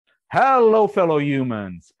Hello, fellow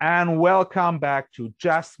humans, and welcome back to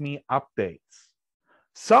Jasmy Updates.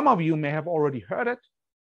 Some of you may have already heard it.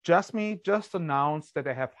 Jasmy just announced that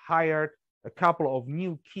they have hired a couple of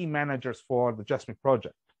new key managers for the Jasmy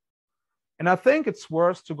project. And I think it's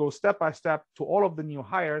worth to go step by step to all of the new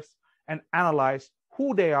hires and analyze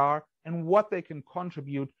who they are and what they can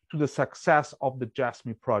contribute to the success of the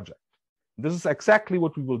Jasmy project. This is exactly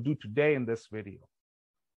what we will do today in this video.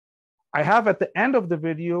 I have at the end of the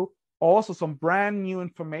video also some brand new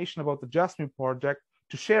information about the Jasmy project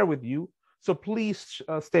to share with you. So please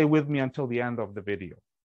stay with me until the end of the video.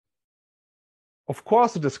 Of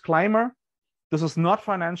course, a disclaimer, this is not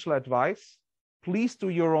financial advice. Please do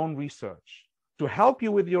your own research. To help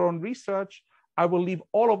you with your own research, I will leave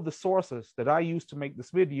all of the sources that I use to make this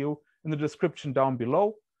video in the description down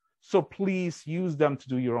below. So please use them to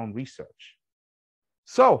do your own research.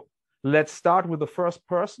 So let's start with the first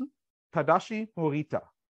person, Tadashi Morita.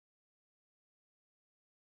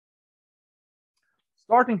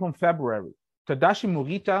 Starting from February, Tadashi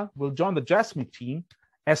Morita will join the Jasmy team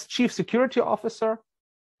as Chief Security Officer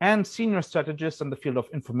and Senior Strategist in the field of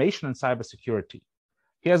information and cybersecurity.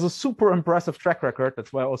 He has a super impressive track record.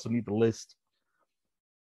 That's why I also need the list.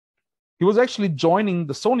 He was actually joining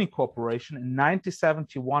the Sony Corporation in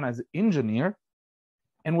 1971 as an engineer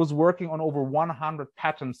and was working on over 100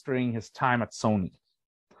 patents during his time at Sony.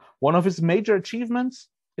 One of his major achievements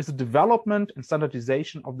is the development and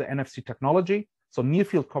standardization of the NFC technology, so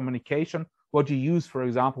near-field communication, what you use, for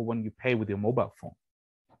example, when you pay with your mobile phone.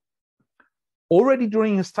 Already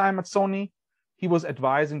during his time at Sony, he was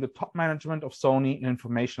advising the top management of Sony in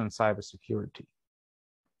information and cybersecurity.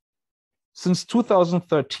 Since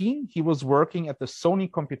 2013, he was working at the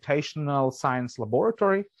Sony Computational Science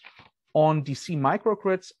Laboratory on DC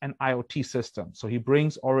microgrids and IoT systems. So he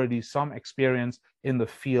brings already some experience in the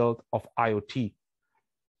field of IoT.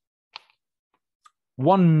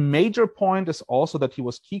 One major point is also that he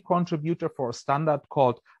was key contributor for a standard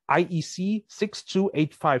called IEC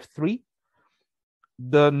 62853.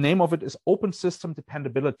 The name of it is Open System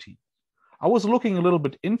Dependability. I was looking a little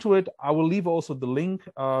bit into it. I will leave also the link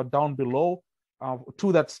down below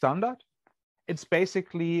to that standard. It's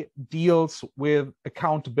basically deals with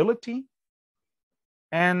accountability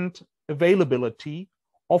and availability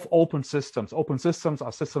of open systems. Open systems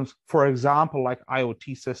are systems, for example, like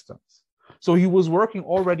IoT systems. So he was working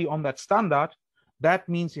already on that standard. That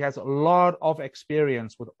means he has a lot of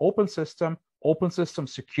experience with open system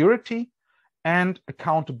security, and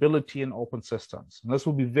accountability in open systems. And this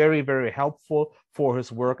will be very, very helpful for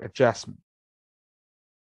his work at Jasmy.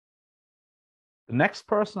 The next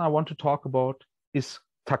person I want to talk about is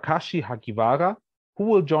Takashi Hagiwara, who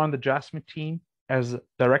will join the Jasmy team as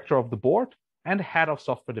director of the board and head of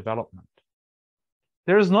software development.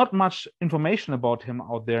 There is not much information about him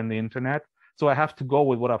out there on the internet, so I have to go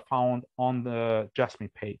with what I found on the Jasmy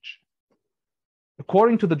page.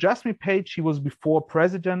 According to the Jasmy page, he was before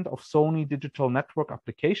president of Sony Digital Network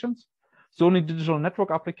Applications. Sony Digital Network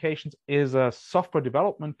Applications is a software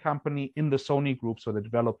development company in the Sony group, so they're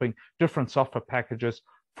developing different software packages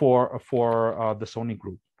for the Sony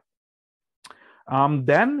group.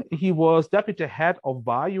 Then he was deputy head of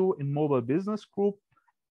Vayu in Mobile Business Group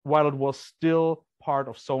while it was still part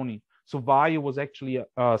of Sony. So Vayu was actually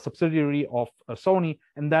a subsidiary of Sony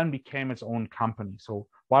and then became its own company. So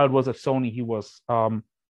while it was at Sony, he was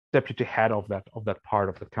deputy head of that part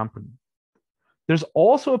of the company. There's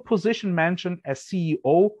also a position mentioned as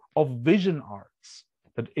CEO of Vision Arts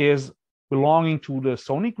that is belonging to the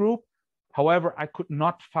Sony group. However, I could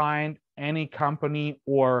not find any company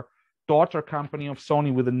or daughter company of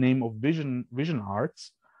Sony with the name of Vision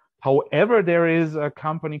Arts. However, there is a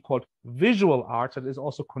company called Visual Arts that is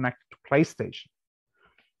also connected to PlayStation.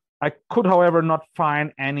 I could, however, not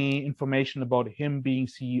find any information about him being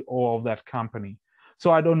CEO of that company.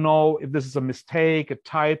 So I don't know if this is a mistake, a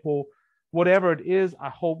typo, whatever it is. I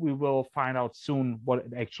hope we will find out soon what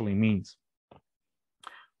it actually means.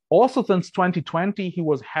 Also, since 2020, he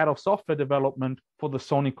was head of software development for the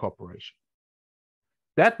Sony Corporation.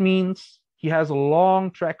 That means he has a long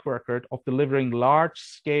track record of delivering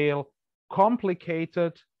large-scale,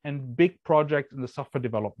 complicated, and big projects in the software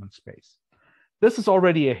development space. This is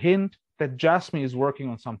already a hint that Jasmy is working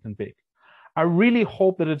on something big. I really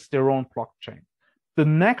hope that it's their own blockchain. The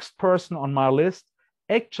next person on my list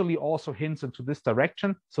actually also hints into this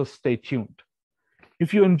direction, so stay tuned.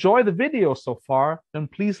 If you enjoy the video so far, then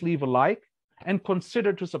please leave a like and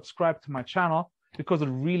consider to subscribe to my channel because it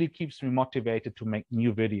really keeps me motivated to make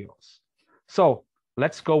new videos. So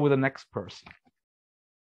let's go with the next person.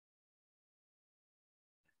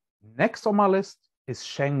 Next on my list is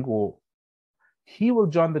Sheng Guo. He will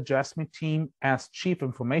join the Jasmy team as Chief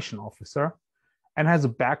Information Officer and has a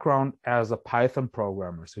background as a Python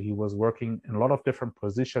programmer. So he was working in a lot of different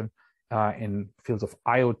positions in fields of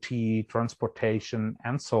IoT, transportation,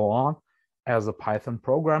 and so on as a Python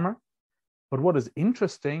programmer. But what is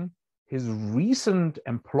interesting, his recent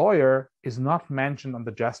employer is not mentioned on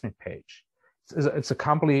the Jasmy page. It's a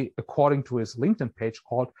company, according to his LinkedIn page,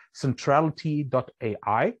 called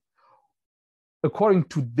Centrality.ai. According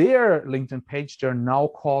to their LinkedIn page, they're now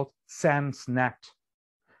called SenseNet.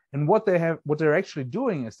 And what they're actually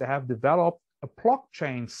doing is they have developed a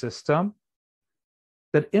blockchain system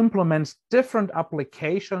that implements different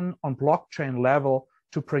applications on blockchain level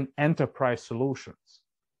to bring enterprise solutions.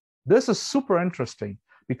 This is super interesting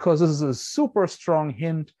because this is a super strong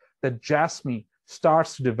hint that Jasmy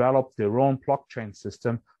starts to develop their own blockchain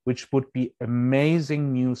system, which would be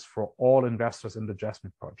amazing news for all investors in the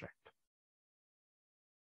Jasmy project.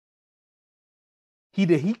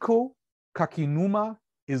 Hidehiko Kakinuma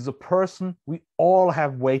is the person we all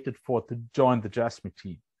have waited for to join the Jasmy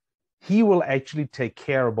team. He will actually take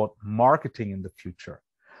care about marketing in the future.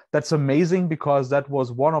 That's amazing because that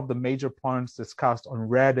was one of the major points discussed on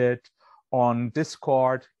Reddit, on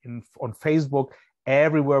Discord, on Facebook.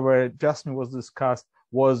 Everywhere where Jasmy was discussed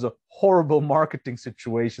was a horrible marketing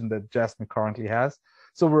situation that Jasmy currently has.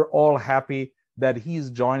 So we're all happy that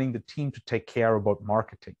he's joining the team to take care about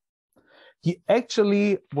marketing. He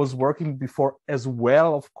actually was working before as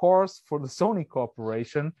well, of course, for the Sony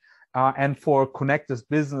Corporation and for connected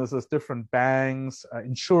businesses, different banks,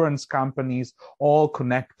 insurance companies, all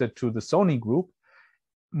connected to the Sony group,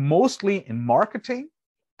 mostly in marketing,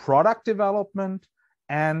 product development,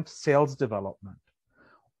 and sales development.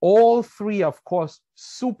 All three, of course,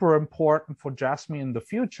 super important for Jasmy in the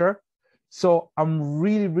future. So I'm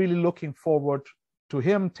really, really looking forward to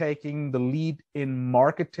him taking the lead in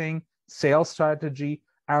marketing, sales strategy,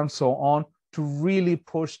 and so on to really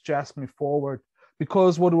push Jasmy forward.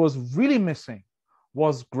 Because what was really missing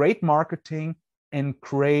was great marketing and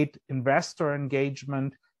great investor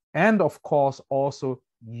engagement, and of course also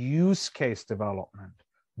use case development.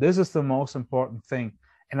 This is the most important thing.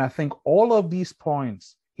 And I think all of these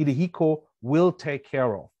points Hidehiko will take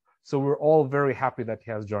care of. So we're all very happy that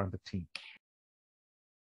he has joined the team.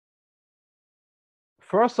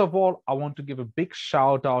 First of all, I want to give a big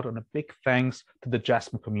shout out and a big thanks to the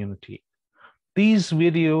Jasmy community. These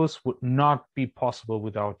videos would not be possible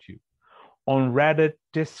without you. On Reddit,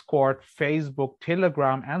 Discord, Facebook,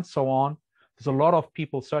 Telegram, and so on, there's a lot of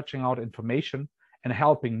people searching out information and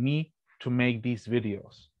helping me to make these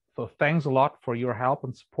videos. So thanks a lot for your help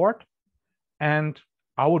and support. And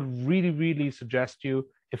I would really, really suggest you,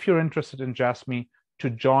 if you're interested in Jasmy, to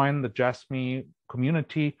join the Jasmy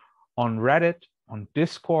community on Reddit, on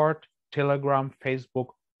Discord, Telegram, Facebook,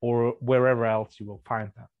 or wherever else you will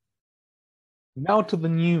find them. Now to the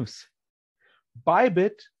news.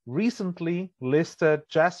 Bybit recently listed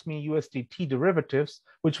Jasmy USDT derivatives,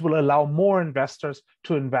 which will allow more investors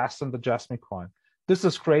to invest in the Jasmy coin. This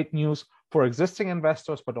is great news for existing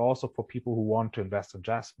investors, but also for people who want to invest in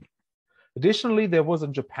Jasmy. Additionally, there was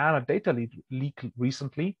in Japan a data leak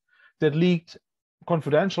recently that leaked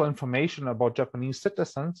confidential information about Japanese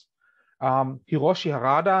citizens. Hiroshi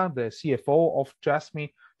Harada, the CFO of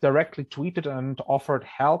Jasmy, directly tweeted and offered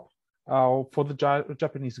help for the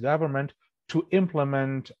Japanese government to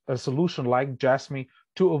implement a solution like Jasmy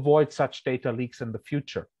to avoid such data leaks in the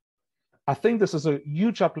future. I think this is a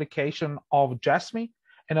huge application of Jasmy,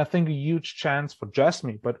 and I think a huge chance for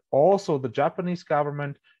Jasmy, but also the Japanese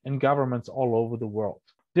government and governments all over the world.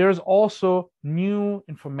 There's also new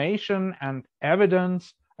information and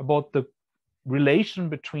evidence about the relation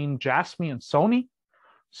between Jasmy and Sony.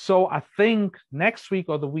 So I think next week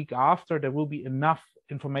or the week after, there will be enough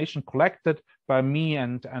information collected by me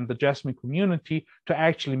and the Jasmy community to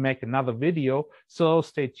actually make another video. So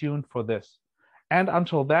stay tuned for this. And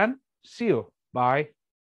until then, see you. Bye.